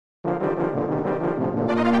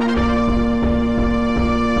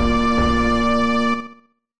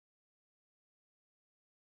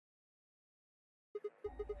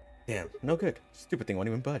Damn, no good. Stupid thing won't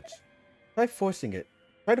even budge. Try forcing it.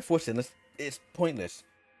 Try to force it. It's pointless.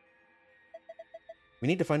 We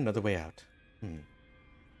need to find another way out.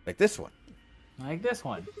 Like this one. Like this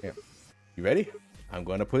one. Yeah. You ready? I'm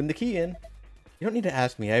going to put in the key in. You don't need to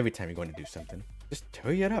ask me every time you're going to do something. Just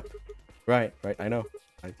hurry it up. Right, I know.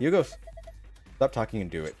 Right, here goes. Stop talking and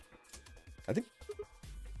do it. I think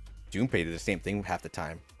Junpei did the same thing half the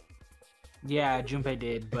time. Yeah, Junpei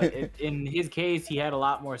did, but in his case, he had a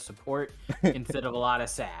lot more support instead of a lot of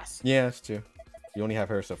sass. Yeah, that's true. You only have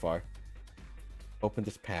her so far. Open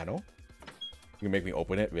this panel. You can make me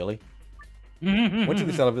open it, really? Once you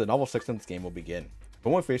decide the novel section of this game will begin. For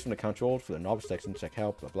more information on the controls for the novel section, check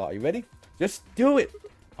help, blah, blah. Are you ready? Just do it!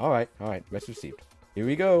 Alright, rest received. Here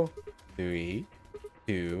we go. 3,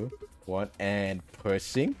 2, 1, and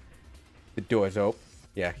pushing. The door's open.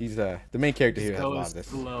 Yeah, he's the main character here. Has a lot of this.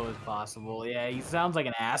 As slow as possible. Yeah, he sounds like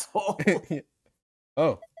an asshole.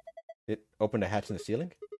 Oh, it opened a hatch in the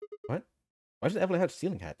ceiling? What? Why does Evelyn have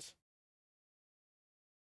ceiling hats?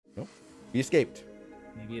 Nope. We escaped.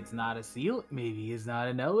 Maybe it's not a seal. Maybe it's not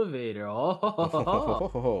an elevator.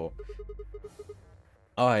 Oh.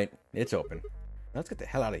 Alright, it's open. Let's get the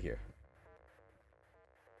hell out of here.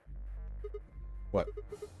 What?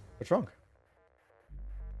 What's wrong?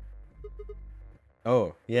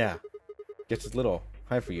 Oh, yeah. Guess it's a little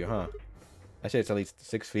high for you, huh? I say it's at least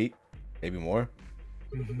 6 feet. Maybe more.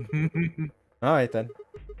 Alright then.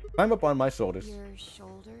 Climb up on my shoulders. Your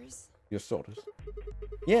shoulders? Your shoulders.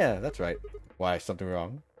 Yeah, that's right. Why, something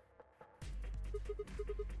wrong?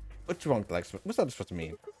 What's wrong, Lex? What's that supposed to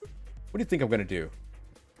mean? What do you think I'm gonna do?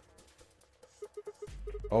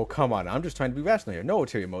 Oh, come on. I'm just trying to be rational here. No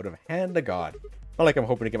ulterior motive. Hand to God. Not like I'm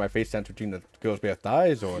hoping to get my face sensed between the girl's bare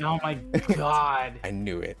thighs or... Oh my god. I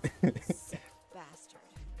knew it. Sick bastard.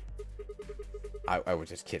 I was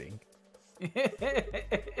just kidding.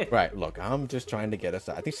 Right, look, I'm just trying to get us...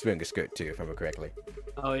 I think she's wearing a skirt too, if I remember correctly.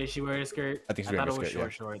 Oh, is she wearing a skirt? I think she's wearing a thought it was skirt,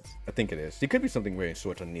 short yeah. shorts. I think it is. She could be something wearing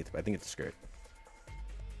shorts underneath, but I think it's a skirt.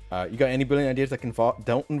 You got any brilliant ideas that can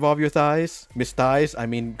don't involve your thighs? Miss Thighs? I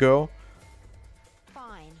mean, girl?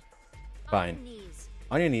 Fine. Fine. On your knees.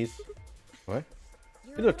 On your knees. What?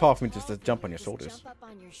 You're You look tall for me tall just to for jump me on your just shoulders. Jump up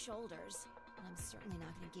on your shoulders, and I'm certainly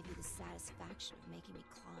not going to give you the satisfaction of making me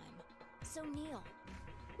climb. So kneel.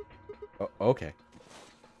 Oh, okay.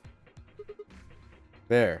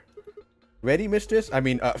 There. Ready, mistress? I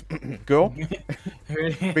mean, girl?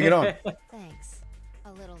 Bring it on. Thanks.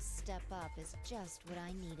 A little step up is just what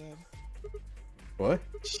I needed. What?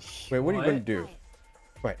 Wait, what are you going to do? Right.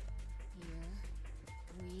 Right.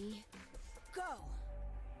 Here we go.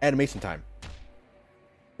 Animation time.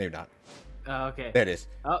 Maybe not. Oh, okay. There it is.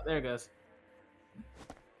 Oh, there it goes.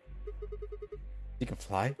 You can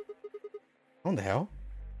fly? What the hell?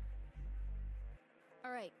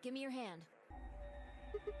 All right, give me your hand.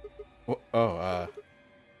 What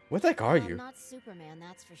the heck are I'm you? not Superman,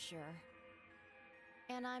 that's for sure.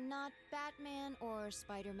 And I'm not Batman or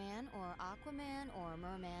Spider-Man or Aquaman or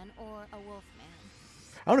Merman or a Wolfman.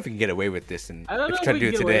 I don't know if you can get away with this and I don't know if if try we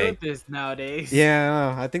to do can it get away today. with this nowadays.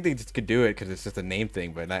 Yeah, I think they just could do it because it's just a name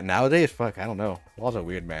thing. But nowadays, fuck, I don't know. Laws are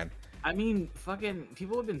weird, man. I mean, fucking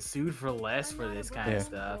people have been sued for less I'm for not this a kind of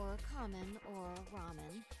Brahmin stuff. Or common or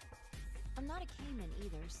ramen. I'm not a Cayman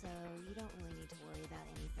either, so you don't really need to worry about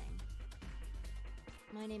anything.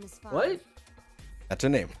 My name is Five. What? That's her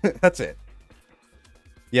name. That's it.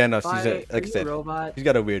 Yeah, no, she's Fi, like I said, a robot? she's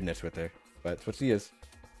got a weirdness with her, but that's what she is.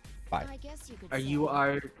 Bye. I guess you could Are say you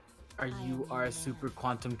our am our a super man.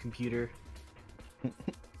 quantum computer?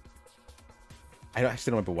 I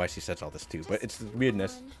actually don't remember why she says all this too, but it's the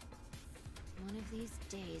weirdness. One of these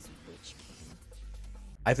days, Witch King.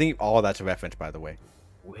 I think all of that's a reference, by the way.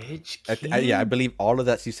 Which Yeah, I believe all of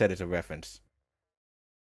that she said is a reference.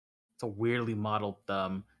 It's a weirdly modeled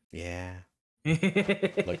thumb. Yeah.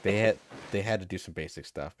 Look, they had to do some basic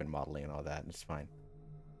stuff and modeling and all that, and it's fine.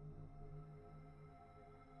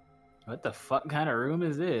 What the fuck kind of room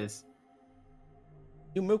is this?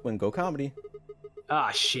 You Milkman, go comedy.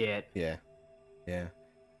 Ah, shit. Yeah. Yeah.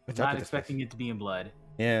 What's Not up with this expecting place? it to be in blood.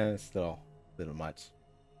 Yeah, it's still a little much.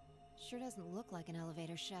 Sure doesn't look like an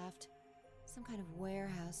elevator shaft. Some kind of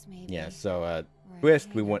warehouse, maybe. Yeah, so Or a first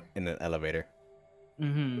we hangar. went in an elevator.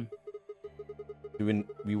 Mm-hmm.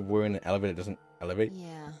 We were in an elevator that doesn't elevate.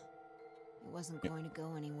 Yeah. It wasn't going to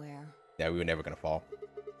go anywhere. Yeah, we were never gonna fall.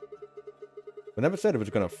 But never said it was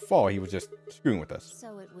gonna fall, he was just screwing with us.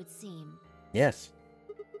 So it would seem. Yes.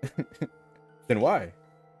 Then why?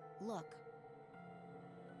 Look.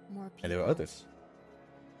 More people. And there were others.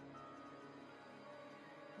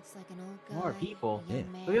 Looks like an old guy. More people. a young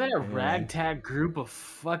Yeah. man. Look at that Yeah. ragtag group of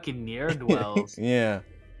fucking ne'er-dwells. Yeah.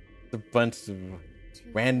 A bunch of Two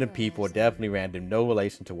random people, girls, definitely random, no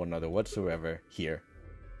relation to one another whatsoever here.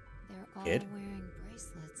 They're all Kid? wearing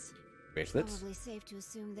bracelets. Bracelets, Probably safe to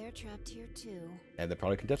assume they're trapped here too. and they're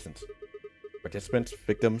probably contestants. Participants,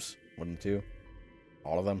 victims, 1 and 2.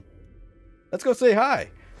 All of them. Let's go say hi.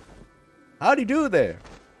 How'd he do there?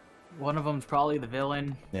 One of them's probably the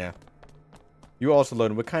villain. Yeah. You also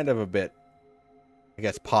learn we're kind of a bit, I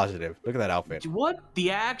guess, positive. Look at that outfit. What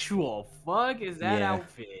the actual fuck is that Yeah.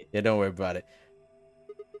 outfit? Yeah, don't worry about it.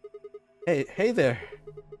 Hey there.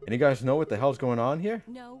 And you guys know what the hell's going on here?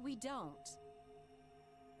 No, we don't. Is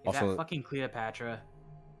Also- that fucking Cleopatra?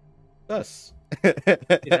 Us. Is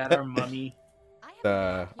that our mummy? I haven't been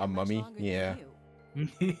out A here much mummy? longer than Yeah.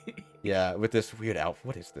 you. Yeah, with this weird outfit.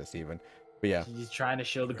 What is this even? But yeah, She's trying to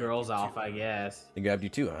show the girls off, I guess. they grabbed you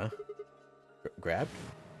too, huh? Grabbed?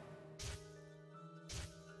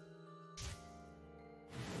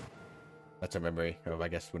 That's a memory of, I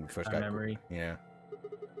guess, when we first Our got. memory. Yeah.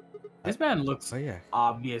 This man looks Oh yeah.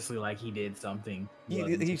 obviously like he did something.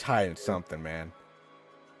 He's hiding something, man.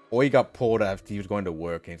 Or he got pulled after he was going to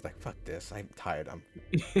work, and he's like, "Fuck this! I'm tired.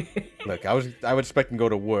 Look, I would expect him to go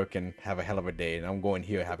to work and have a hell of a day, and I'm going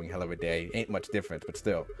here having a hell of a day. Ain't much difference, but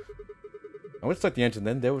still." I went to start the engine,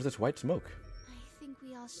 then there was this white smoke. I think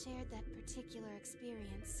we all shared that particular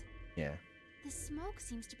experience. Yeah. The smoke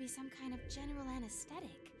seems to be some kind of general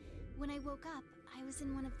anesthetic. When I woke up, I was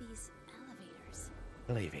in one of these elevators.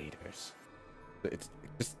 Elevators. It's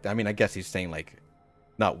just, I mean, I guess he's saying, like,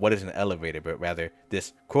 not what is an elevator, but rather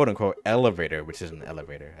this quote-unquote elevator, which is an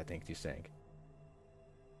elevator, I think he's saying.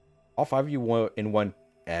 All 5 of you were in one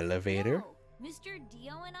elevator? No, Mr.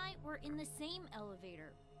 Dio and I were in the same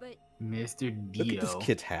elevator, but Mr. Dio. Look at this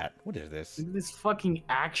kid's hat. What is this? Look at this fucking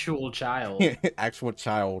actual child. Actual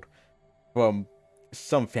child from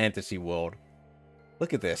some fantasy world.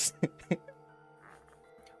 Look at this.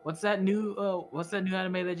 What's that new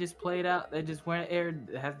anime that just played out that just went aired?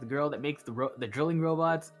 It has the girl that makes the drilling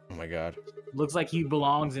robots. Oh my god. Looks like he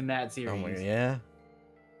belongs in that Oh series. my, yeah.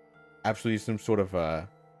 Absolutely some sort of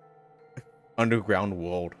underground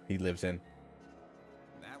world he lives in.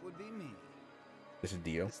 That would be me. This is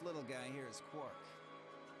Dio. This little guy here is Quark.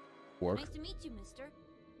 Work. nice to meet you, mister.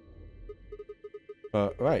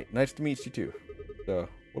 Right. Nice to meet you too. So,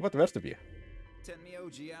 what about the rest of you? Tenmi,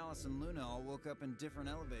 OG, Alice, and Luna all woke up in different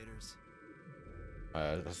elevators.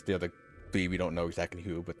 That's the other 3. We don't know exactly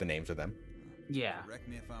who, but the names of them. Yeah. Correct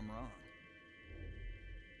me if I'm wrong.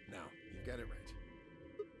 No, you've got it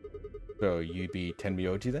right. So you'd be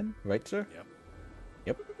Tenmyoji then, right, sir? Yep.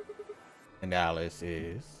 Yep. And Alice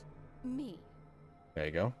is. Me. There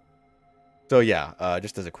you go. So yeah,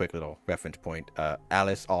 just as a quick little reference point,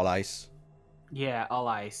 Alice, all ice. Yeah, all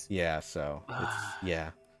ice. Yeah, so it's yeah.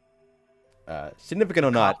 Significant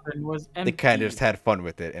or not, Coffin was they empty. kind of just had fun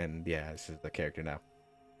with it, and yeah, this is the character now.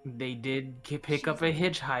 They did pick up a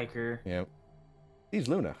hitchhiker. Yep. He's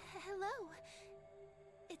Luna. Hello.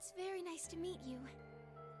 It's very nice to meet you.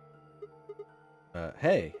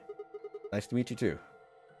 Hey, nice to meet you too.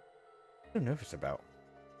 What are you nervous about?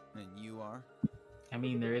 And you are? I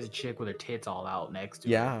mean, there is a chick with her tits all out next to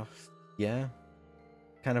her. Yeah, yeah.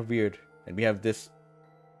 Kind of weird. And we have this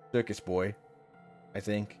circus boy, I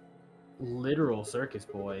think. Literal circus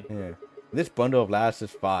boy. Yeah. This bundle of laughs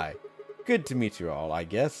is 5. Good to meet you all, I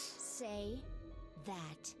guess. Say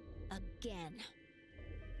that again.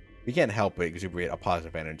 We can't help but exuberate a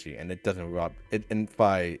positive energy, and it doesn't rub it. And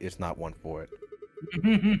Phi is not one for it.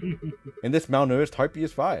 And this malnourished harpy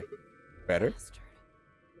is Phi. Better. Bastard.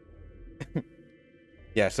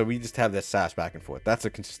 Yeah, so we just have this sass back and forth. That's a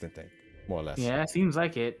consistent thing, more or less. Yeah, seems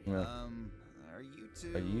like it. Yeah. Are you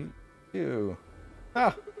two? Are you two?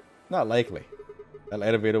 Ah, not likely. That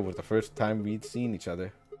elevator was the first time we'd seen each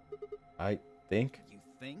other. I think. You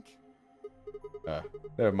think?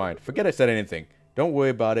 Never mind. Forget I said anything. Don't worry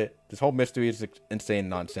about it. This whole mystery is insane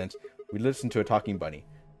nonsense. We listened to a talking bunny.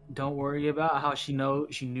 Don't worry about how she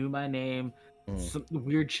knew my name. Mm. Some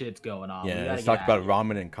weird shit's going on. We Yeah, gotta it's get talked out about of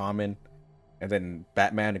ramen in common, and then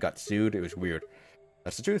Batman got sued. It was weird.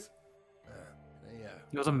 That's the truth. here.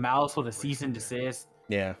 It was a mouse with a cease and desist.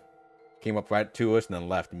 Yeah. Came up right to us and then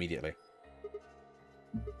left immediately.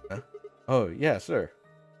 Huh? Oh, yeah, sir.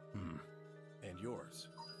 And yours.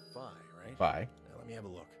 Phi, right? Bye. Now let me have a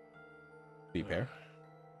look. Be pair.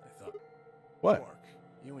 I thought. What? Quark,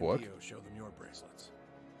 you and Quark? Dio show them your bracelets.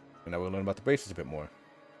 And now we'll learn about the braces a bit more.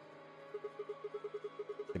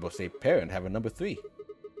 They both say pair and have a number 3.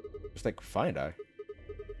 Just like Find Eye.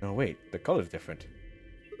 No, wait. The color's different.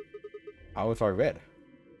 Ours are red.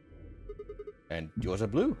 And yours are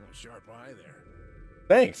blue. A little sharp eye there.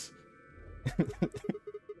 Thanks.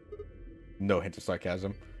 No hint of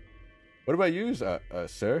sarcasm. What about you,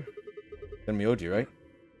 sir? And Miyoji, right?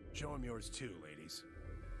 Show him yours too, ladies.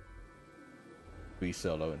 3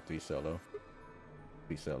 solo and 3 solo.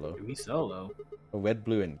 3 solo. We solo. Oh, red,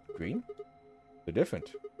 blue, and green? They're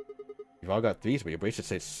different. You've all got 3s, but your bracelet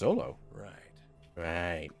says solo. Right.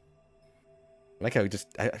 Right. I like how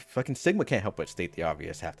fucking Sigma can't help but state the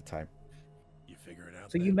obvious half the time. You figure it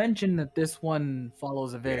out. So you then? mentioned that this one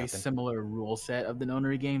follows a very then. similar rule set of the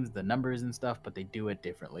Nonary games, the numbers and stuff, but they do it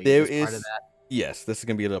differently. There Is part of is- that. Yes, this is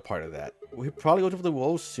going to be a little part of that. We'll probably go over the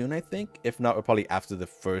rules soon, I think. If not, we're probably after the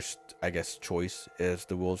first, I guess, choice is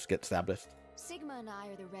the rules get established. Sigma and I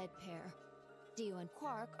are the red pair. Dio and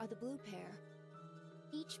Quark are the blue pair.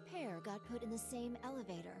 Each pair got put in the same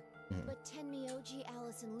elevator. Mhm. But Tenmyoji,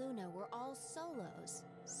 Alice, and Luna were all solos.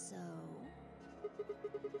 So...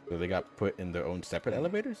 So they got put in their own separate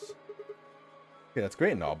elevators? Yeah, that's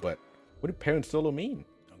great and all, but what do parent solo mean?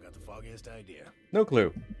 Don't got the foggiest idea. No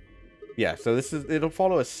clue. Yeah, so it'll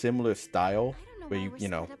follow a similar style I don't know where why you, we're you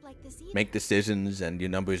know, split up like this either. make decisions and your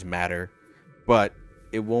numbers matter, but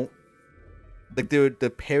it won't, like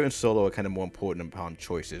the parent solo are kind of more important upon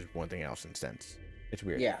choices more than anything else in a sense. It's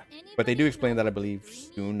weird. Yeah. But they do Anybody explain know that, I what believe,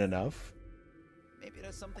 green soon is? enough. Maybe it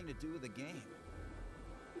has something to do with the game.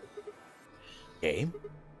 Game?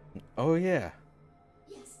 Oh yeah.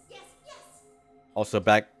 Yes, yes, yes! Also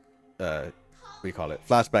back, what do you call it?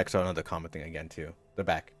 Flashbacks are another common thing again too. They're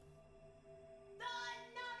back.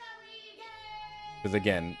 Because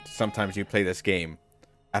again, sometimes you play this game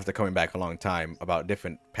after coming back a long time about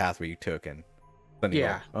different pathway you took, and then you go,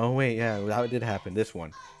 Yeah. oh wait, yeah, that did happen. This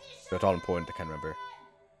one, so it's all important to kind of remember.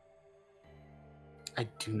 I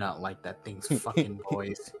do not like that thing's fucking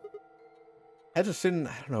voice. Has a certain,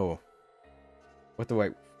 I don't know what the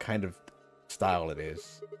right kind of style it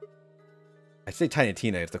is. I say Tiny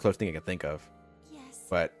Tina is the closest thing I can think of, Yes.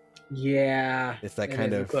 but Yeah. it's that it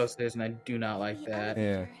kind is the of closest, and I do not like The that. Yeah.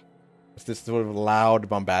 elevator. it's this sort of loud,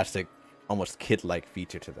 bombastic, almost kid-like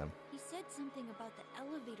feature to them. He said something about the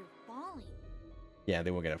elevator falling. Yeah,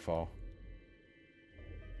 they won't get a fall.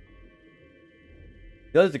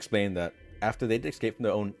 The others explained that after they'd escaped from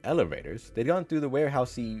their own elevators, they'd gone through the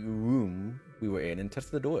warehousey room we were in and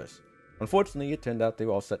tested the doors. Unfortunately, it turned out they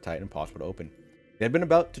were all set tight and impossible to open. They had been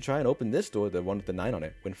about to try and open this door, the one with the 9 on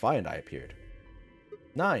it, when Fire and I appeared.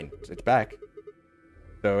 9, it's back.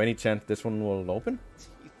 So any chance this one will open?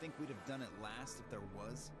 You think we'd have done it last if there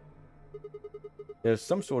was? There's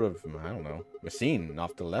some sort of, I don't know, machine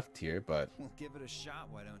off to the left here, but... Well, give it a shot,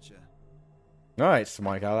 why don't you? Alright,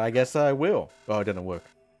 Smart Guy, I guess I will. Oh, it didn't work.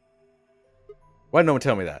 Why didn't no one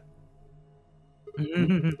tell me that?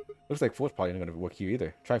 Looks like Force probably not going to work here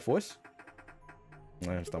either. Try Force?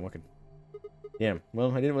 Nah, it's not working. Yeah,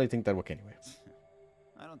 well, I didn't really think that'd work anyway.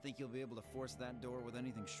 I don't think you'll be able to force that door with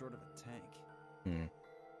anything short of a tank.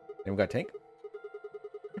 Anyone got a tank?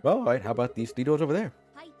 Well, alright, how about these 3 doors over there?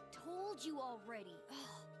 I told you already.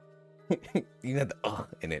 Ugh. You had the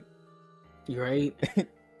in it. You're right.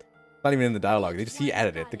 Not even in the dialogue. He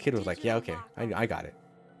added it. The kid was like, yeah, okay, I got it.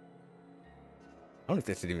 I don't know if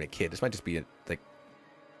this is even a kid. This might just be a, like,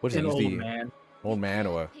 what is An it? old Usually man. old man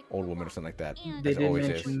or old woman or something like that. And They As it did always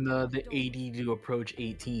mention the 80 to approach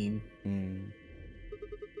 18. You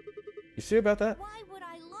sure about that? why would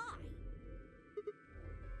I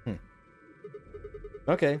lie?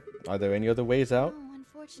 Okay. Are there any other ways out? No,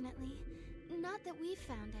 unfortunately. Not that we've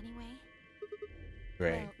found anyway.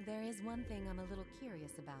 Great. Well, there is one thing I'm a little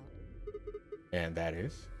curious about. And that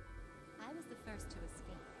is? I was the first to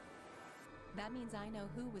escape. That means I know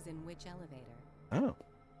who was in which elevator. Oh.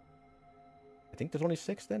 I think there's only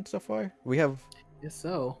 6 then so far. We have, Yes,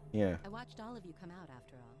 so. yeah. I watched all of you come out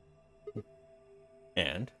after all.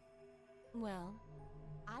 And? Well,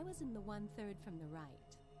 I was in the 1/3 from the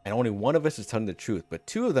right. And only one of us is telling the truth, but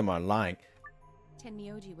 2 of them are lying.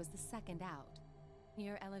 Tenmyoji was the second out.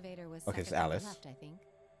 Your elevator was Okay, second it's from the Alice. left, I think.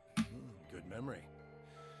 Good memory.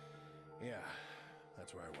 Yeah,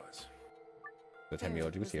 that's where I was. The Third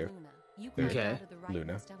Tenmyoji was here. Luna. You Third. came Okay. out of the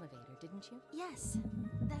Luna. rightmost elevator, didn't you? Yes,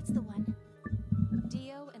 that's the one.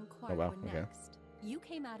 Dio and Quark wow, were okay. next. You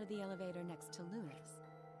came out of the elevator next to Luna's,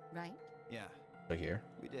 right? Yeah, So here.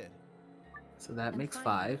 we did. So that And makes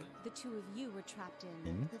finally, 5. The 2 of you were trapped in.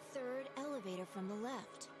 In? The 3rd elevator from the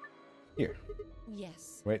left. Here.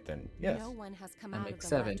 Yes. Wait then. Yes. No one has come That out of makes the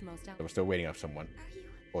 7. leftmost So we're elevator. still waiting on someone. Are you...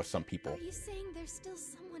 Or some people. Are you saying there's still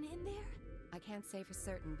someone in there? I can't say for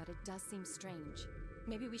certain, but it does seem strange.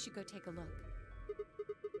 Maybe we should go take a look.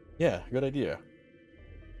 Yeah, good idea.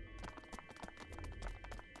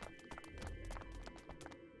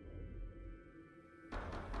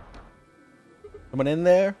 Someone in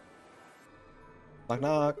there? Knock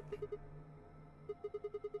knock.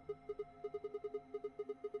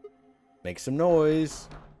 Make some noise.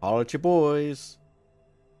 Holler at your boys.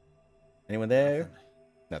 Anyone there?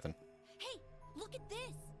 Nothing. Hey, look at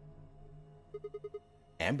this.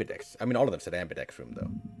 Ambidex. I mean, all of them said Ambidex room, though.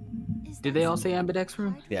 Did they all say Ambidex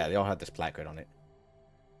room? Yeah, they all had this placard on it.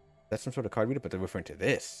 That's some sort of card reader, but they're referring to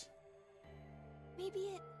this. Maybe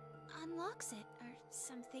it unlocks it or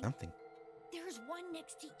something. Something. There's one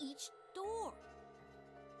next to each door.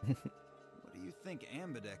 What do you think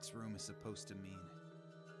ambidex room is supposed to mean?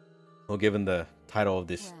 Well, given the title of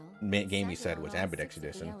this Well, game you said Sakura was lost Ambidex 6 of the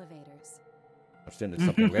Edition, elevators. I'm assuming it's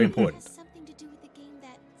something very It important. has something to do with the game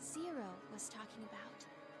that Zero was talking about.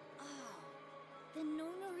 Oh, the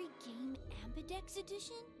Nonori game Ambidex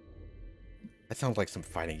edition? That sounds like some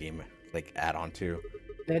fighting game, like add-on too.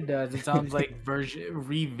 That does. It sounds like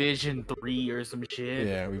Revision 3 or some shit.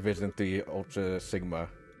 Yeah, Revision 3 Ultra Sigma.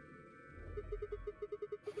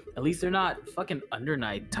 At least they're not fucking Under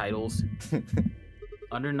Night titles.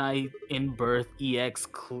 Under Night In Birth EX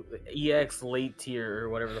late tier or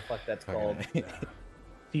whatever the fuck that's called.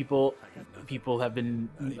 People have been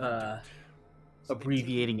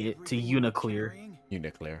abbreviating it to Uniclear.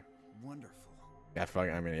 Uniclear. Wonderful. Yeah,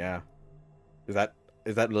 fucking. I mean, yeah. Is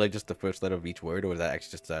that like just the first letter of each word, or is that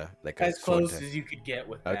actually just like a As short close test? as you could get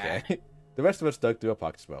with Okay. that. The rest of us dug through our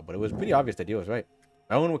pockets well, but it was pretty obvious that deal was right.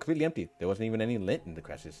 My own were completely empty. There wasn't even any lint in the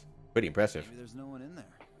crevices. Pretty impressive. Maybe there's no one in there.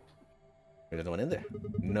 There's no one in there.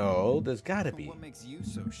 No, there's gotta be. What makes you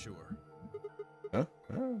so sure? Huh?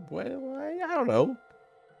 Well, I don't know.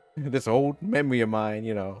 This old memory of mine,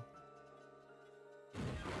 you know.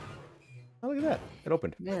 Oh, look at that. It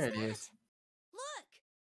opened. There it is. Look!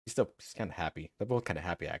 He's kind of happy. They're both kind of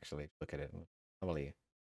happy, actually. Look at it. Not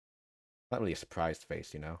really a surprised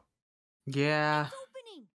face, you know. Yeah. It's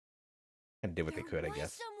opening! Kind of did what they There could, I was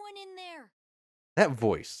guess. someone in there! That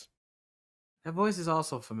voice. That voice is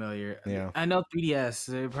also familiar. Yeah. I know 3DS.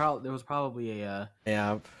 There was probably a.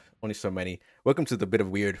 Yeah, only so many. Welcome to the bit of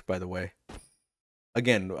weird, by the way.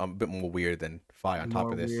 Again, a bit more weird than Fi on top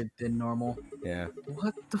more of this. weird than normal. Yeah.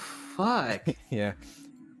 What the fuck? Yeah.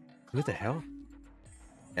 Who the hell?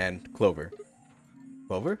 And Clover.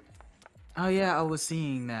 Clover? Oh yeah, I was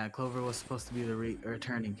seeing that Clover was supposed to be the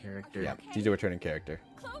returning character. Yeah, she's a returning character.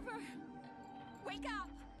 Clover! Wake up!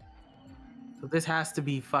 So this has to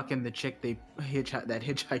be fucking the chick that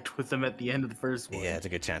hitchhiked with them at the end of the first one. Yeah, it's a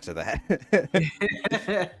good chance of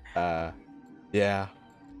that. Yeah.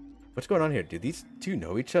 What's going on here? Do these two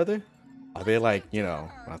know each other? Are they like, you know,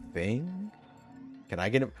 a thing? Can I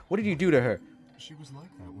get him? What did you do to her? She was like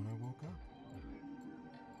that when I woke up.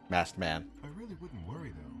 Masked man. I really wouldn't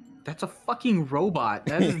worry though. That's a fucking robot.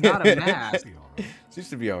 That is not a mask. She'll be all right. Seems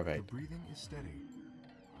to be Her alright. breathing is steady.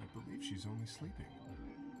 I believe she's only sleeping.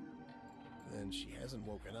 Then she hasn't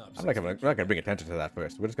woken up. I'm not gonna bring attention to that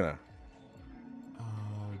first. We're just gonna.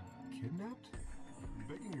 Kidnapped?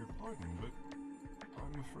 Begging your pardon, but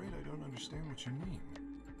I'm afraid I don't understand what you mean.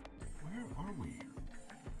 Where are we?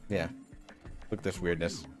 Yeah. Look at this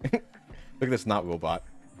weirdness. Look at this not robot.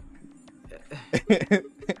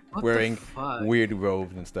 What Wearing the fuck? weird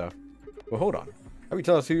robes and stuff. Well, hold on. How about you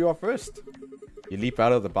tell us who you are first? You leap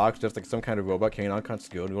out of the box just like some kind of robot carrying on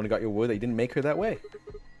skill, and we only got your word that you didn't make her that way.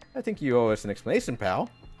 I think you owe us an explanation, pal.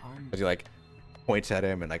 As he like points at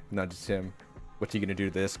him and like nudges him. What's he gonna do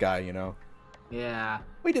to this guy, you know? Yeah.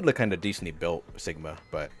 We did look kind of decently built, Sigma,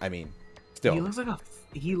 but I mean, still. He looks like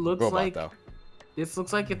He looks robot like. though. This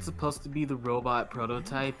looks like it's supposed to be the robot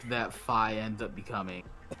prototype that Fi ends up becoming.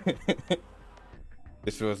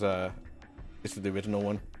 This was the original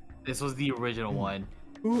one. This was the original one.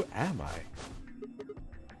 Who am I?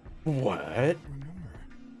 What? Remember.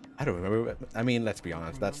 I don't remember. I mean, let's be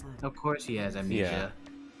honest. That's Of course he has amnesia.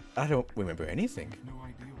 I don't remember anything. No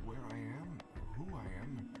idea where I am, or who I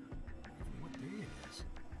am, even what day it is.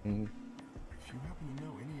 Mm. If you happen to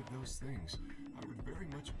know any of those things, I would very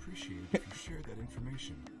much appreciate it if you shared that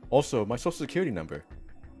information. Also, my social security number.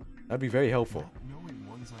 That'd be very helpful. Not knowing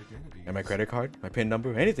one's identity And my is- credit card, my PIN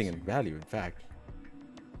number, anything in value, in fact.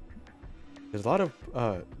 There's a lot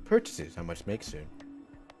of purchases I must make soon.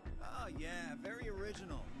 Oh yeah, very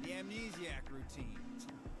original. The amnesiac routine.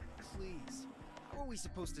 Please, how are we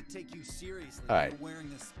supposed to take you seriously All when right. you're wearing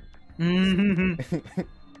this?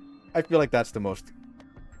 I feel like that's the most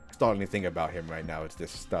startling thing about him right now. It's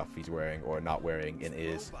this stuff he's wearing or not wearing and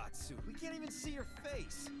is. Robot suit. We can't even see your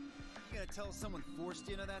face. You gonna tell us someone forced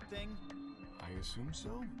you into that thing? I assume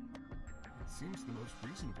so. It seems the most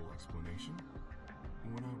reasonable explanation.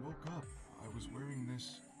 When I woke up, I was wearing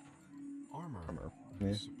this armor. Yeah.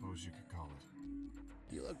 I suppose you could call it.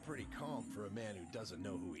 You look pretty calm for a man who doesn't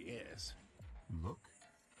know who he is. Look?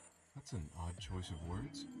 That's an odd choice of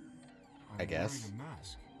words. I guess. I'm wearing a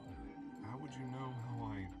mask. how would you know how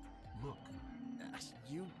I look?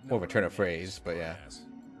 You More of a turn of know phrase, but yeah.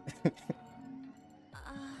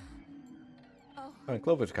 Oh, Oh, and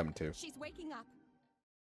Clover's coming too. she's waking up.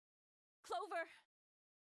 Clover,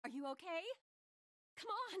 are you okay?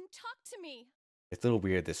 Come on, talk to me. It's a little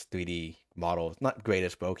weird, this 3D model. It's not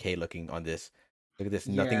greatest, but okay looking on this. Look at this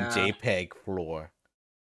nothing Yeah. JPEG floor.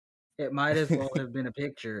 It might as well have been a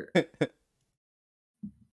picture.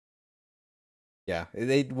 Yeah,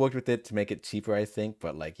 they worked with it to make it cheaper, I think,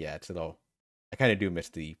 but like, yeah, it's a little. I kind of do miss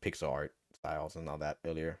the pixel art styles and all that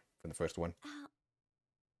earlier from the first one.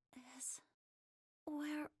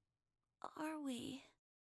 Where are we?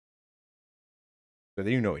 So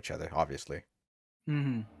they do know each other, obviously.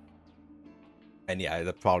 Mm-hmm. And yeah,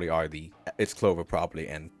 that probably are it's Clover probably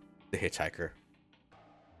and the hitchhiker.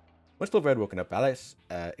 Once Clover had woken up, Alice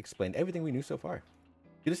explained everything we knew so far.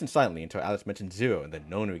 She listened silently until Alice mentioned Zero and the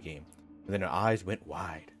Nonu game, and then her eyes went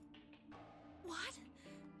wide. What?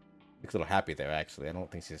 Looks a little happy there, actually. I don't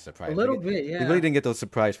think she's surprised. A little bit, yeah. They really didn't get those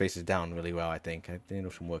surprise faces down really well, I think. I think it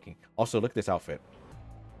was from working. Also, look at this outfit.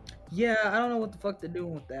 Yeah, I don't know what the fuck they're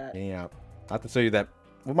doing with that. Yeah, I have to show you that.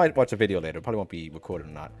 We might watch a video later. Probably won't be recorded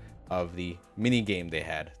or not. Of the mini game they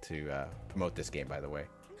had to promote this game, by the way.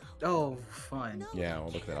 Oh, fun. Yeah,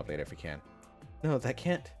 we'll look that up later if we can. No, that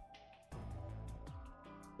can't.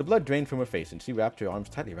 The blood drained from her face, and she wrapped her arms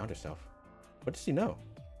tightly around herself. What does she know?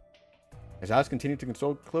 As Alice continued to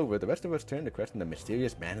console Clover, the rest of us turned to question the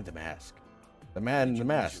mysterious man in the mask. The man in the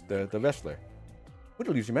mask, the wrestler. What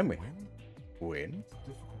will lose your memory? When? It's a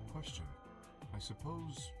difficult question. I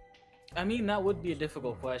suppose. I mean, that would be a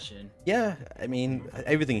difficult question. Yeah, I mean,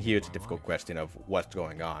 everything here is a difficult question of what's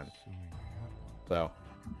going on. So,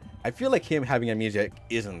 I feel like him having amnesia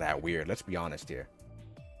isn't that weird. Let's be honest here.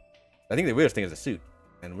 I think the weirdest thing is the suit.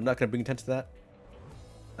 And we're not going to bring attention to that.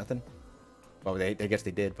 Nothing? Well, I guess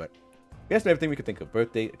they did, but... We asked him everything we could think of.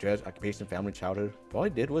 Birthday, address, occupation, family, childhood. All he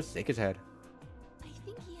did was shake his head. I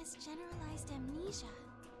think he has generalized amnesia.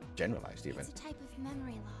 Generalized, even. It's a type of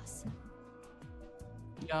memory loss.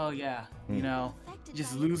 Oh, yeah. You know, Affected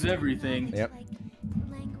just by lose everything. knowledge Yep. Like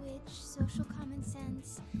language, social common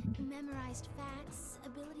sense, memorized facts,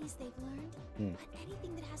 abilities they've learned. But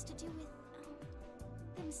anything that has to do with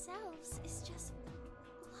themselves is just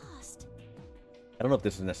lost. I don't know if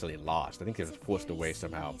this is necessarily lost. I think it was It's a forced very away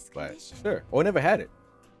somehow. serious But condition. sure. Or never had it.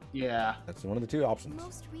 Yeah. That's one of the two options.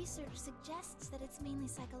 Most research suggests that it's mainly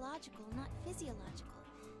psychological, not physiological.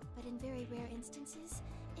 But in very rare instances,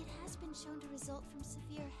 it has been shown to result from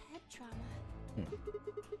severe head trauma.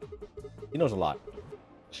 He knows a lot.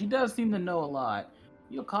 She does seem to know a lot.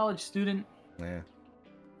 You a college student? Yeah.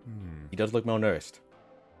 He does look malnourished.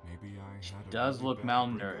 Maybe I She had a does really look bad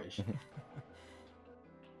malnourished.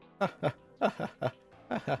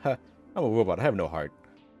 I'm a robot. I have no heart.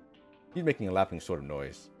 He's making a laughing sort of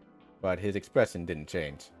noise, but his expression didn't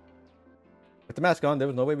change. With the mask on, there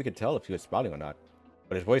was no way we could tell if he was smiling or not,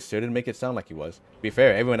 but his voice sure didn't make it sound like he was. To be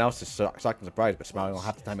fair, everyone else is shocked and surprised, but smiling all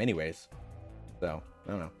half the time anyways. So, I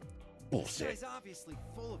don't know. This Bullshit. guy's obviously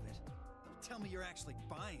full of it. Don't tell me you're actually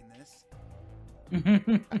buying this.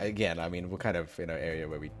 Again, I mean, we're kind of in an area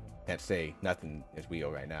where we can't say nothing is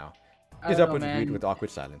real right now. I His don't know, upwards agreed man. with awkward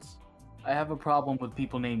silence. I have a problem with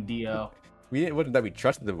people named Dio. It wasn't that we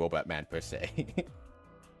trusted the robot man per se.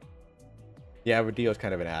 Yeah, but Dio's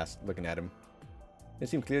kind of an ass looking at him. It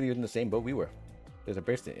seemed clearly he was in the same boat we were. There's a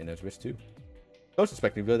bracelet in his wrist too. Close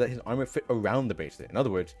suspected revealed that his armor fit around the bracelet. In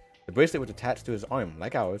other words, the bracelet was attached to his arm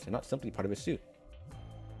like ours and not simply part of his suit.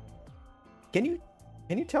 Can you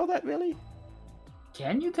tell that really?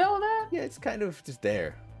 Can you tell that? Yeah, it's kind of just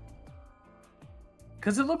there.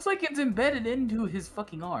 Because it looks like it's embedded into his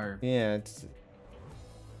fucking arm. Yeah, it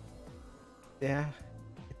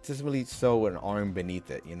doesn't really show an arm beneath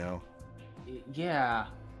it, you know? Yeah.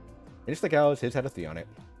 And just like ours, his had a 3 on it.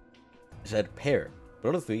 It said pair, but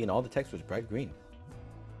on the 3 and all the text was bright green.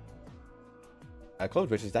 Clothes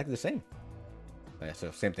which is exactly the same. So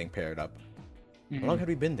same thing paired up. How long had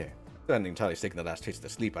we been there? I hadn't entirely taken the last taste of the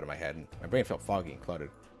sleep out of my head, and my brain felt foggy and cluttered.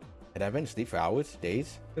 Had I been asleep for hours,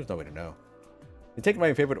 days? There's no way to know. They'd taken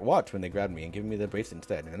my favorite watch when they grabbed me and given me the bracelet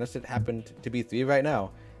instead, and unless it happened to be 3 right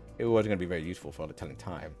now, it wasn't going to be very useful for telling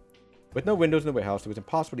time. With no windows in the warehouse, it was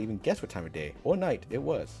impossible to even guess what time of day or night it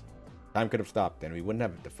was. Time could have stopped, and we wouldn't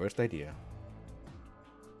have the first idea.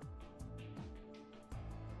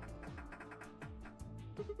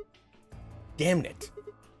 Damn it!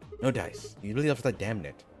 No dice. You really have to damn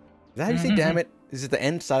it. Is that how you say damn it? Is it the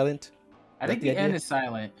end silent? I Is think that the idea? end is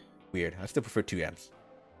silent. Weird. I still prefer 2 M's.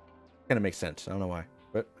 Kind of makes sense. I don't know why.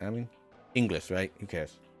 But, I mean, English, right? Who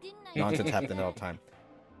cares? Didn't I Nonsense happening all the time.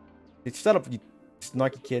 Shut up, you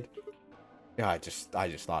snarky kid. Yeah, I just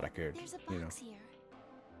thought I could, There's a you know. box here.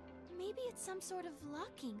 Maybe it's some sort of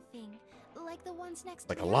locking thing, like the ones next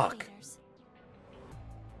Like to a the lock. elevators.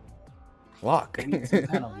 Lock. Some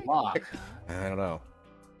kind of lock. I don't know.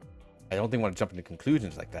 I don't think I want to jump into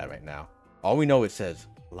conclusions like that right now. All we know, it says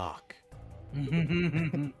lock. Hey,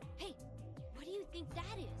 what do you think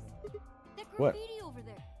that is? That What? graffiti over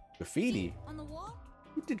there. Graffiti? See, on the wall?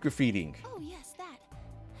 Who did graffitiing? Oh yes, that.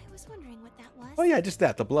 I was wondering what that was. Oh yeah, just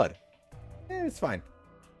that, the blood. It's fine.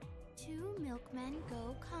 Two milkmen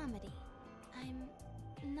go comedy.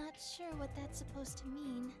 I'm not sure what that's supposed to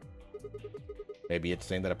mean. Maybe it's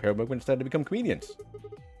saying that a pair of milkmen decided to become comedians.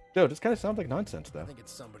 Yo, this kind of sounds like nonsense, though. I think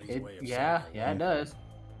it's somebody's way of Yeah, saying yeah, it does.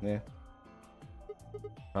 Yeah.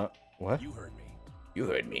 What? You heard me. You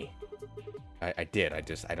heard me. I did. I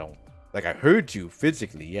don't... Like, I heard you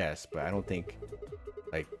physically, yes, but I don't think,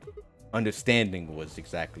 like, understanding was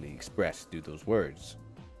exactly expressed through those words.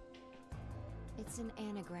 It's an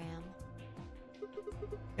anagram.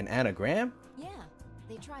 An anagram? Yeah,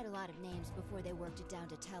 they tried a lot of names before they worked it down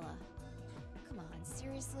to Tella. Come on,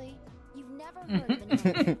 seriously? You've never heard of an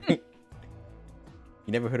anagram?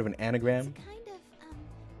 You never heard of an anagram? It's a kind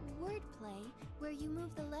of wordplay where you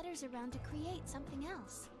move the letters around to create something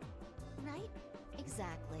else, right?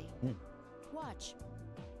 Exactly. Watch.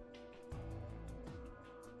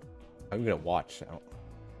 How are we gonna watch now?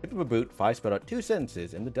 Pick up a boot, 5 spelled out 2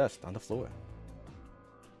 sentences in the dust on the floor.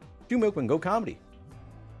 2 milkmen go comedy.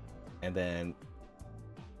 And then,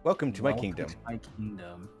 welcome to my kingdom. To my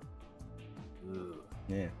kingdom. Ooh.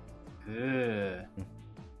 Yeah. Ugh.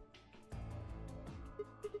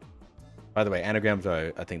 By the way, anagrams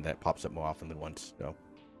are a thing that pops up more often than once. So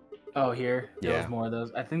Oh, here. There Yeah. was more of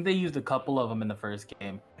those. I think they used a couple of them in the first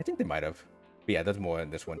game. I think they might have. But yeah, there's more in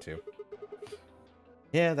this one too.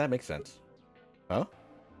 Yeah, that makes sense. Huh?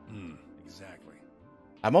 Exactly.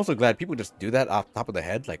 I'm also glad people just do that off the top of their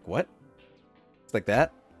head. Like, what? It's like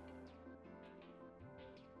that?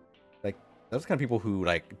 Like, those kind of people who,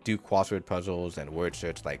 like, do crossword puzzles and word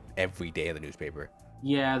search, like, every day in the newspaper.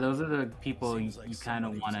 Yeah, those are the people Seems like you kind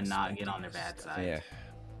of somebody's want to not get expecting on their bad stuff. side. Yeah.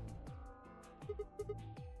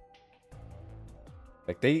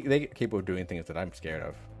 Like, they get capable of doing things that I'm scared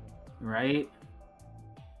of. Right?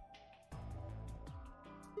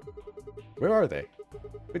 Where are they?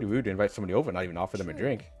 Pretty rude to invite somebody over and not even offer them a True.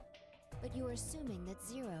 drink. But you're assuming that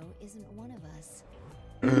Zero isn't one of us.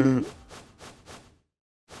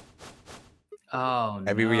 Oh,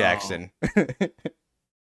 Every no. reaction.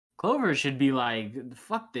 Clover should be like,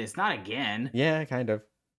 fuck this, not again. Yeah, kind of.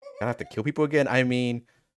 I have to kill people again. I mean,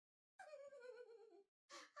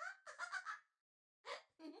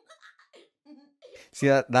 see,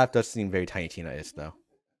 that laugh does seem very Tiny Tina-ish, though.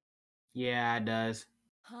 Yeah, it does.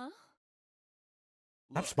 Huh?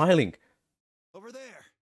 Stop smiling. Over there.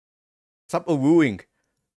 Stop wooing.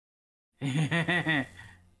 Shame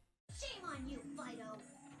on you, Fido.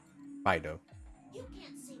 Fido. You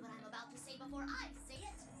can't say what I'm about to say before I say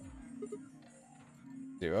it.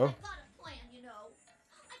 Zero. I've got a plan, you know.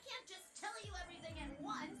 I can't just tell you everything at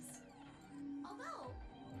once. Although,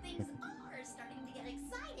 things are starting to get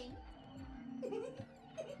exciting.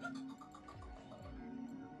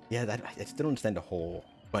 Yeah, I still don't understand the whole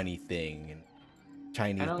bunny thing and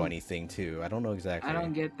Chinese bunny thing, too. I don't know exactly. I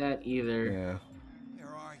don't get that either. Yeah,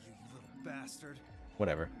 Where are you, you little bastard?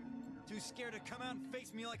 whatever. Too scared to come out and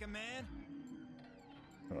face me like a man?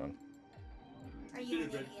 Hold on. Are you an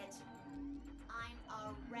idiot? I'm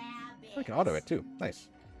a rabbit. I can auto it, too. Nice.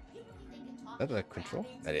 You really think talking That's a to control?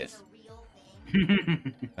 rabbits That is. a real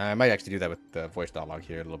thing? I might actually do that with the voice dialogue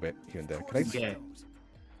here a little bit. Here and there. Can I? Okay.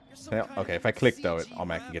 Okay, if I click, though, it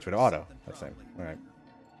automatically gets rid of auto. That's the same. Alright.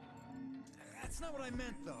 That's not what I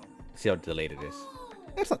meant, though. See how delayed it is. Oh,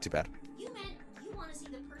 It's not too bad. you meant you want to see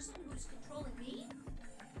the person who's controlling me?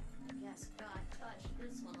 Yes, God touched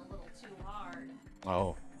this one a little too hard.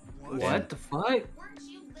 Oh. What the fuck? Weren't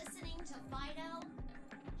you listening to Fido?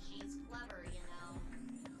 She's clever, you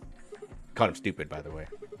know. Called him stupid, by the way.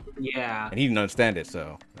 Yeah. And he didn't understand it,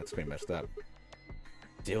 so that's pretty messed up.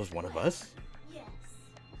 Dale's one of us? Yes.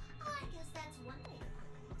 I guess that's one way to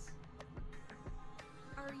put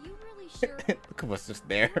it. Are you really sure? Look at us just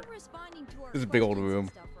there. We're responding to our This is a big old questions and room.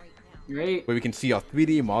 stuff right now. Right? Where we can see our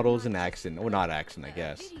 3D models in action. Or not action, I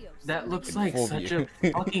guess. Videos That so looks we like full such view.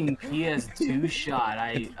 a fucking PS2 shot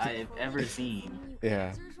I've ever seen. can- Yeah.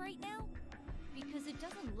 answers right now? Because it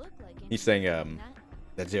doesn't look like He's saying, anything like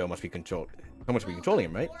that Zero must be controlled. Someone must be controlling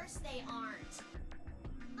him, right? Of course they aren't.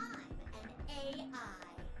 I'm an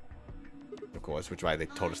AI. Of course, which is why they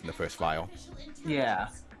told us in the first file. Yeah.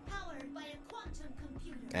 Powered by a quantum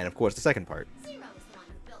computer. And of course, the second part. Zero is the one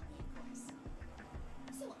who built me, of course.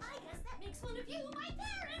 So I guess that makes one of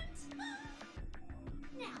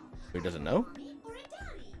He doesn't know?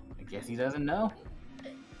 I guess he doesn't know.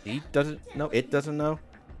 He doesn't know? It doesn't know?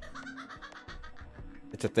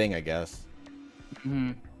 It's a thing, I guess.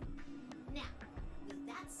 Hmm. Now, with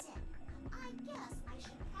that said, I guess I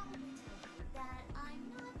should probably tell you that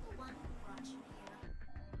I'm not the one who brought you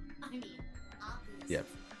here. I mean, obviously. Yeah,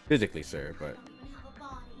 physically, sir, but... I don't even have a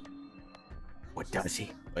body. I'm What just does he? a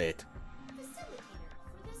Wait. facilitator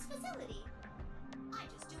for this facility. I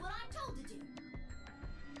just do what I'm told to do.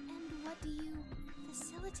 And what do you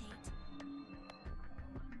facilitate?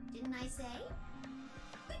 Didn't I say?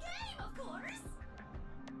 The game, of course!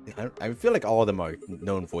 I feel like all of them are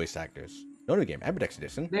known voice actors. Known in the game. Ambidex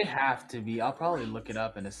Edition. They have to be. I'll probably look it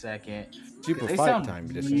up in a second. Super They Fight sound Time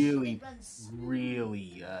Edition.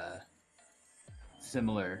 really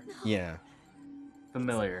similar. Yeah.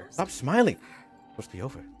 Familiar. Stop smiling. Supposed to be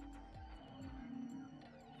over.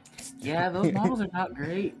 Yeah, those models are not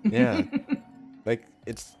great. Yeah. Like,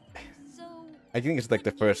 it's... So, I think it's like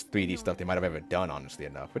the first 3D stuff they might have ever done, honestly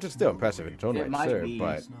enough. Which is still impressive in its own It right, might sir, be.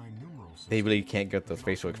 but... They really can't get those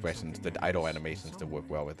facial expressions, the idle animations to work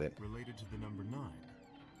well with it. Related to the number 9.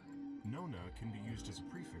 Nona can be used as a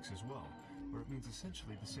prefix as well, where it means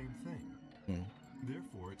essentially the same thing.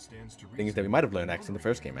 Therefore, it stands to Things that we might have learned actually in the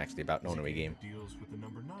first game, actually, about Nona game. Deals with the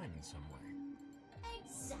number 9 in some way.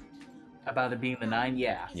 Exactly. About it being the 9,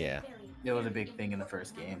 yeah. Yeah. It was a big thing in the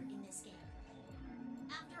first game. In this game.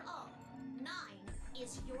 After all, 9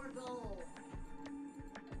 is your goal.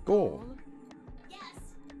 Goal. Yes,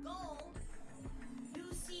 goal. You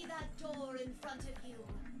see that door in front of you?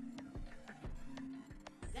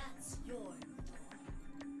 That's your door.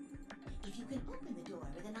 If you can open the door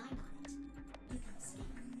with a 9 on it, you can escape.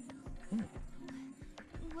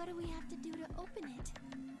 what do we have to do to open it?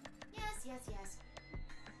 Yes.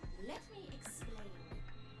 Let me explain.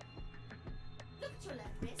 Look at your left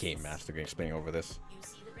wrist. Game Master going explaining over this. You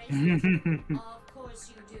see the bracelet? Of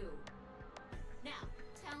course you do. Now,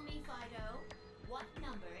 tell me, Fido, what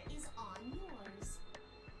number is on yours?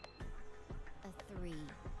 A 3.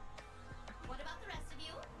 What about the rest of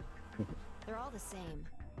you? They're all the same.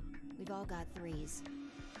 We've all got 3s.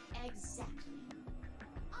 Exactly.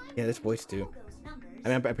 Yeah, this voice too. I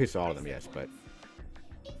mean, I'm pretty sure all of them, yes, but...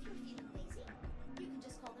 If you're feeling lazy, you can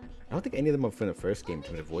just call them I don't think any of them are from the first game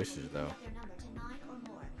to the voices, though.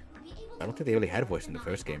 I don't think they really had a voice in the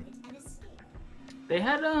first game. They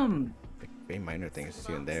had Like, very minor things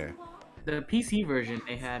here and there. the PC version.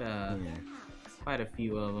 They had quite a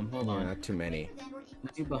few of them. Hold Yeah, on. not too many.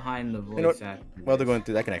 Let's do behind the You know voice what? act. While they're going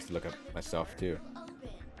through, I can actually look up myself too.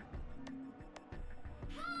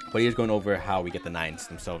 But he's going over how we get the 9s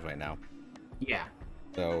themselves right now. Yeah.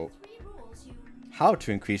 So, how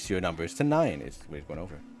to increase your numbers to 9 is what he's going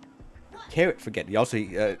over. Carrot, forget. He also,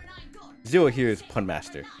 Zero here is Pun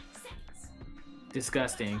Master.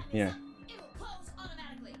 Disgusting. Yeah.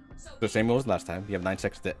 The same rules last time. You have 9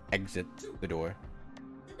 seconds to exit the door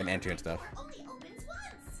and enter and stuff.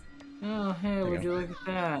 Oh, hey, would you look at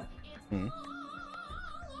that? Hmm.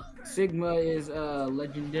 Sigma is a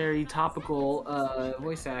legendary topical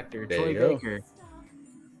voice actor, There Troy you go. Baker.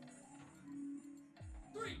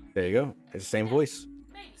 There you go. It's the same voice.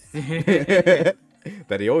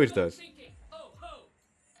 That he always does.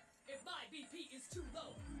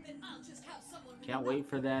 Can't wait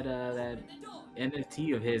for that that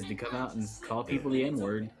NFT of his to come out and call people the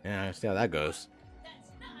N-word. Yeah, I see how that goes.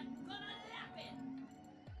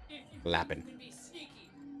 Lappin'.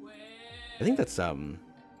 I think that's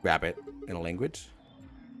rabbit in a language.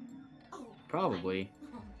 Probably.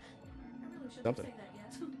 Something.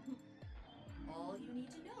 All you need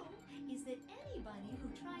to know is that anybody who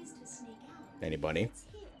tries to sneak out Anybody? gets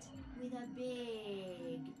hit with a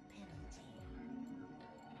big penalty.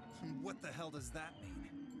 What the hell does that mean?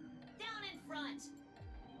 Down in front.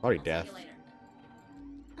 Probably I'll death. see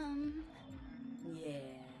you later.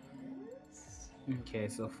 Yes. Okay,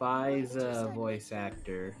 so Fi's voice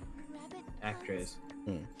actress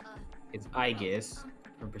is Aegis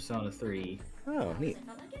from Persona 3, Oh, neat.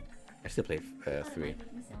 I still play 3.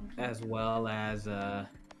 as well as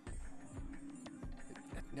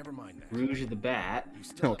Never mind that. Rouge the Bat. You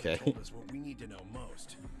still Okay. haven't told us what we need to know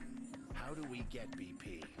most. How do we get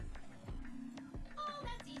BP? Oh,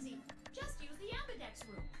 that's easy. Just use the Ambidex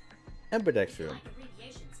room. Ambidex room. Like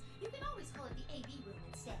abbreviations, you can always call it the AB room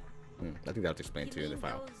instead. I think that was explained too in the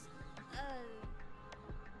file.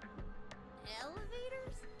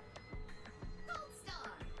 Elevators? Gold star.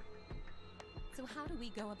 So how do we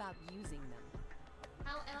go about using them?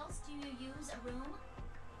 How else do you use a room?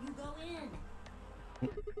 You go in.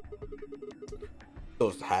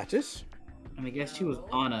 Those hatches? And I guess she was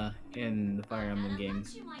Anna in the Fire Emblem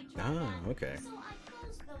games. You might try Ah, that. okay. So I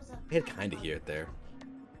closed I could kind of hear it there.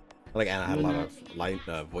 Like Anna had a lot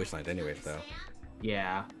of voice lines, anyways, though.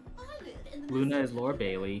 Yeah. Luna is Laura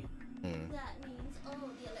Bailey.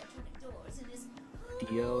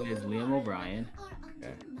 Dio is Liam O'Brien.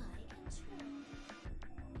 Okay.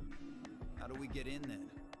 How do we get in then?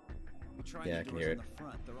 We tried Yeah, the I can doors hear in it. the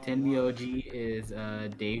front. They're all Tenby locked. OG is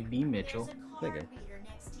Dave B. Mitchell. Thank you.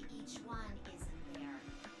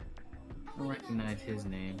 I don't recognize his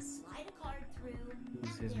name.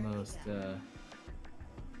 Who's his most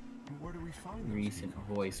Where do we find those recent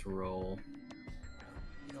people? voice role?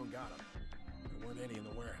 You don't got them. There weren't any in the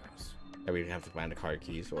warehouse. And we didn't have to find the card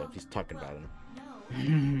keys, or he's talking about him.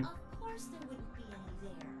 No, of course there wouldn't be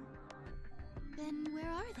any there. Then where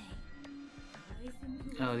are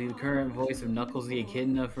they? Oh, the current voice of Knuckles the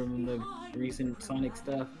Echidna from the recent Sonic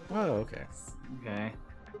stuff. Oh, okay. Okay.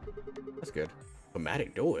 That's good.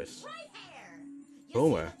 Chromatic doors.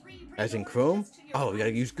 Chroma. As in Chrome? Oh, we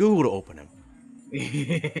gotta use Google to open them.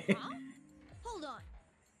 Hold on.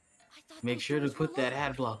 Make sure to put that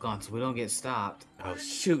ad block on so we don't get stopped. Oh,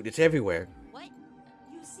 shoot, it's everywhere. What?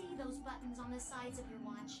 You see those buttons on the sides of your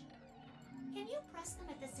watch? Can you press them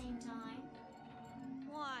at the same time?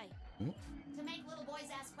 Why? To make little boys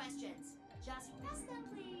ask questions. Just press them,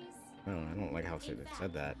 please. Oh, I don't like how they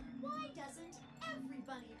said that. Why doesn't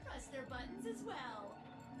everybody press their buttons as well?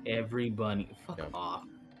 Every bunny. Fuck Yep. off.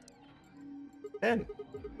 10.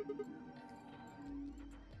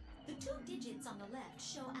 The 2 digits on the left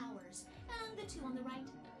show hours, and the 2 on the right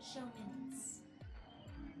show minutes.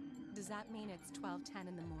 Does that mean it's 12:10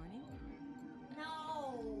 in the morning?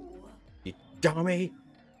 No. You dummy.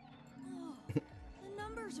 Oh, the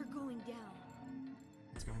numbers are going down.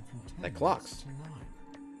 It's gone from 10 Like clocks. to 9.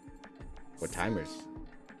 What timers? So,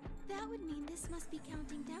 that would mean this must be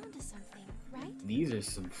counting down to something, right? These are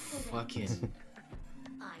some fucking.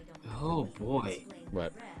 I don't Oh know boy. explain the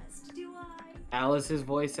What? rest, do I? Alice's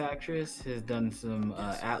voice actress has done some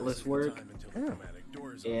Atlas work. Time until the chromatic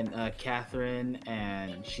doors open. And Catherine,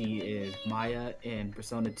 and she is Maya in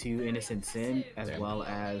Persona 2 Innocent Sin, as Damn. well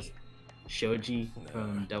as Shoji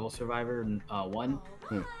from Devil Survivor 1.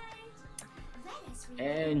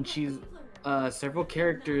 And she's several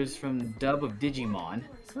characters from the dub of Digimon.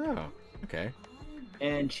 Oh, okay.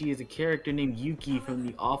 And she is a character named Yuki from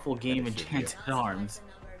the awful game Enchanted Arms,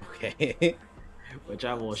 Okay. which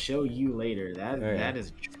I will show you later. That Oh, yeah. that is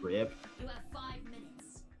a trip. You have